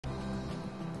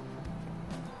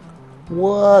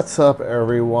What's up,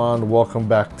 everyone? Welcome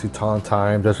back to Ton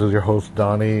Time. This is your host,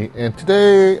 Donnie, and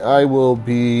today I will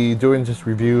be doing this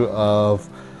review of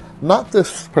not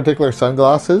this particular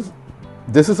sunglasses.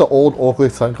 This is an old Oakley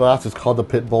sunglass. It's called the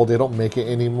Pitbull. They don't make it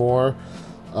anymore,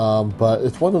 but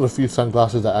it's one of the few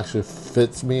sunglasses that actually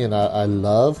fits me and I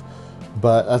love.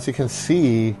 But as you can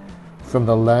see from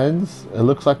the lens, it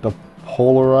looks like the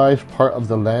polarized part of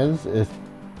the lens is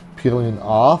peeling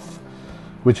off,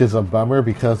 which is a bummer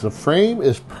because the frame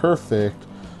is perfect,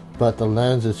 but the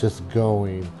lens is just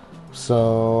going.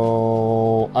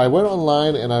 So I went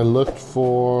online and I looked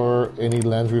for any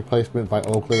lens replacement by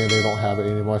Oakley, and they don't have it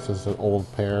anymore since it's an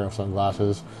old pair of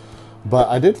sunglasses. But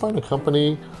I did find a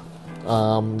company.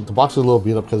 The box is a little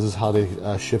beat up because this is how they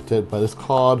shipped it, but it's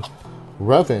called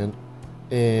Revant,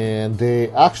 and they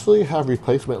actually have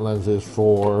replacement lenses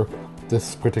for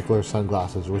this particular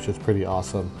sunglasses, which is pretty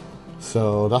awesome.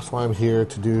 So that's why I'm here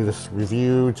to do this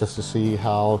review, just to see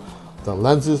how the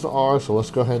lenses are. So let's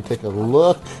go ahead and take a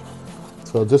look.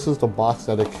 So this is the box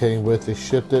that it came with. They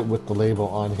shipped it with the label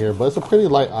on here, but it's a pretty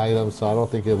light item, so I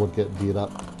don't think it would get beat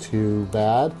up too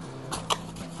bad.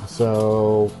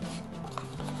 So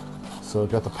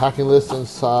got the packing list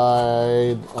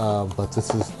inside, but this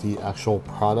is the actual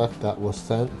product that was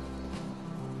sent.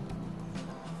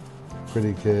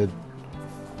 Pretty good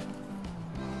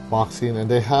boxing, and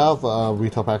they have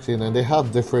retail packaging, and they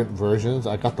have different versions.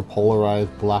 I got the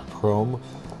polarized black chrome,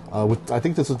 I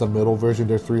think this is the middle version.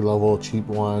 There's 3 level: cheap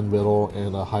one, middle,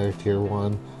 and a higher tier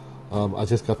one. I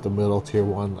just got the middle tier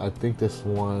one. I think this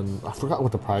one, I forgot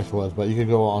what the price was, but you can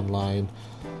go online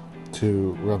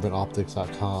to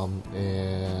revitalized.com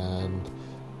and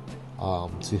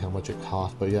see how much it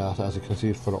costs. But yeah, as you can see,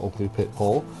 it's for the Oakley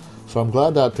Pitbull. So I'm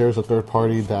glad that there's a third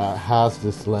party that has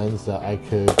this lens that I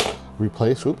could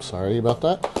replace. Oops, sorry about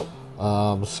that.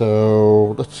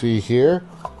 So let's see here.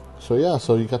 So yeah,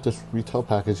 so you got this retail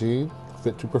packaging,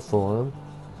 fit to perform.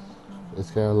 It's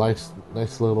got a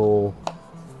nice little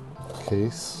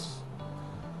case,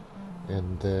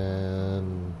 and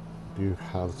then you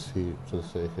have to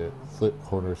say here, flip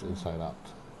corners inside out.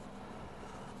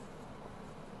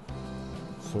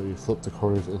 So you flip the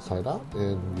corners inside out,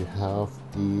 and you have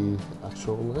the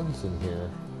actual lens in here.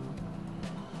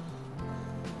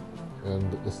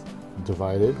 And it's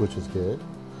divided, which is good.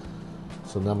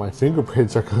 So now my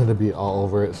fingerprints are going to be all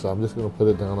over it, so I'm just going to put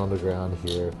it down on the ground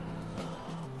here.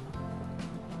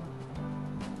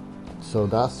 So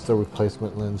that's the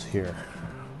replacement lens here.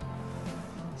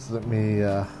 So let me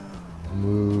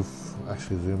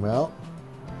actually zoom out.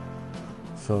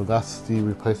 So that's the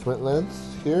replacement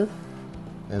lens here,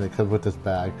 and it comes with this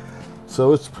bag.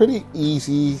 So it's pretty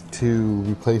easy to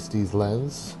replace these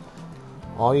lenses.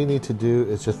 All you need to do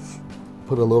is just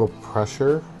put a little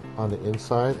pressure on the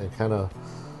inside and kind of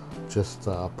just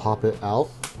pop it out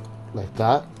like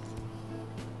that.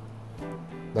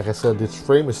 Like I said, this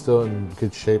frame is still in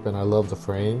good shape and I love the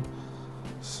frame,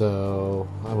 so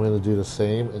I'm going to do the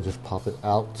same and just pop it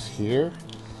out here.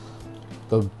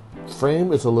 The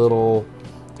frame is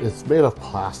it's made of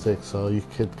plastic, so you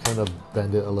could kind of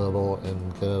bend it a little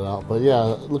and get it out. But yeah,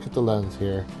 look at the lens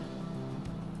here,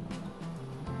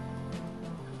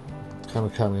 kind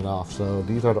of coming off. So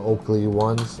these are the Oakley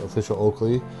ones, official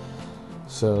Oakley.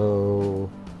 So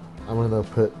I'm going to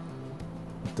put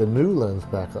the new lens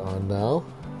back on now.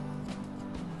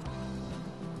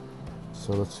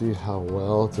 So let's see how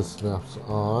well this snaps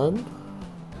on.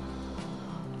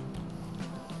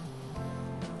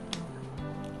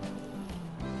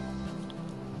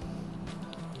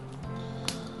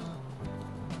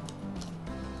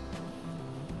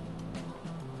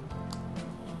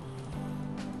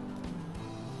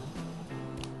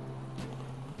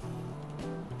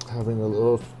 Having a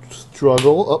little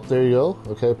struggle. Oh, there you go.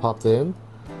 Okay, popped in.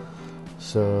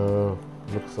 So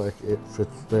looks like it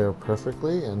fits there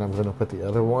perfectly, and I'm going to put the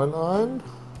other one on.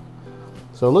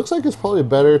 So it looks like it's probably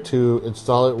better to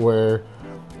install it where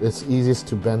it's easiest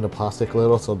to bend the plastic a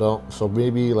little. So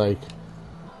maybe like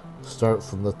start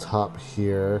from the top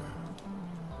here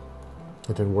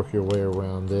and then work your way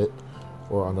around it,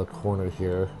 or on the corner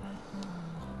here.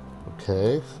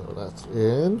 Okay, so that's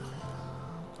in.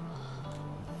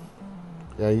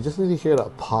 Yeah, you just need to hear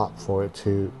that pop for it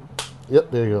to, yep,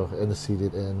 there you go, and it's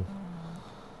seated in.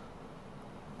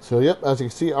 So yep, as you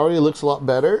can see, it already looks a lot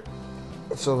better.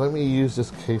 So let me use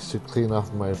this case to clean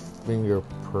off my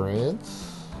fingerprints.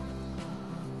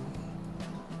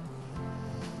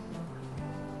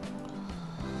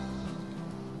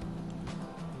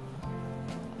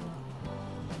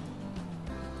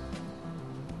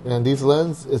 And these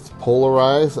lenses, it's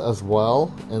polarized as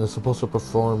well, and it's supposed to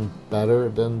perform better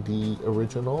than the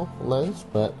original lens,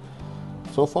 but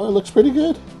so far it looks pretty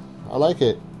good. I like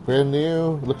it. Brand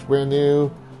new, looks brand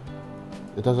new.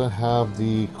 It doesn't have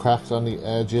the cracks on the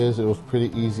edges. It was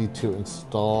pretty easy to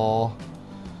install.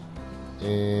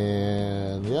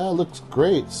 And yeah, it looks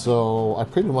great. So I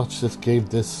pretty much just gave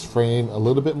this frame a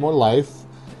little bit more life.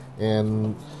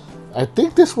 And I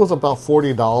think this was about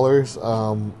 $40.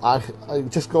 I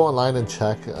just go online and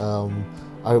check.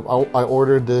 I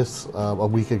ordered this a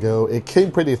week ago. It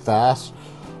came pretty fast,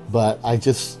 but I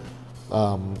just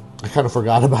I kind of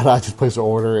forgot about it. I just placed an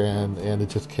order and it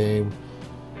just came.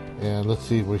 And let's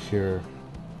see what here.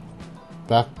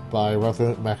 Backed by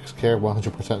Revant, Max Care,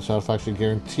 100% satisfaction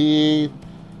guaranteed.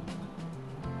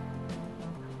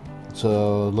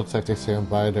 So it looks like they stand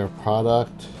by their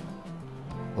product.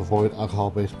 Avoid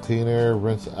alcohol-based cleaner.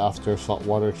 Rinse after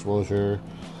saltwater exposure.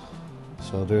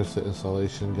 So there's the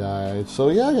installation guide. So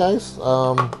yeah, guys.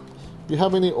 If you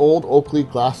have any old Oakley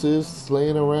glasses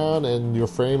laying around and your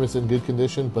frame is in good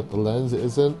condition, but the lens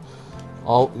isn't,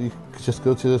 you just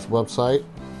go to this website,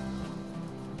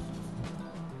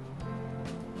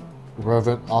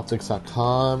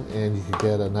 revitoptics.com, and you can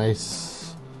get a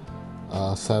nice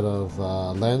set of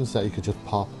lens that you could just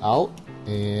pop out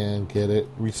and get it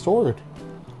restored.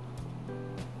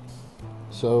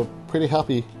 So pretty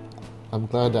happy. I'm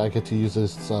glad that I get to use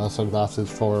this sunglasses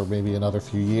for maybe another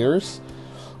few years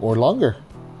or longer.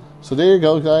 So there you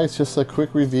go, guys. Just a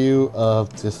quick review of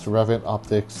this Revant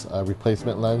Optics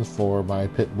replacement lens for my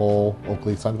Pitbull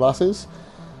Oakley sunglasses.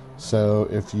 So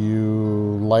if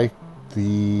you like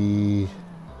the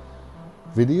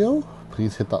video,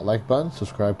 please hit that like button,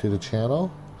 subscribe to the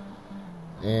channel,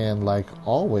 and like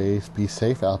always, be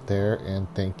safe out there, and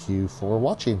thank you for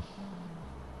watching.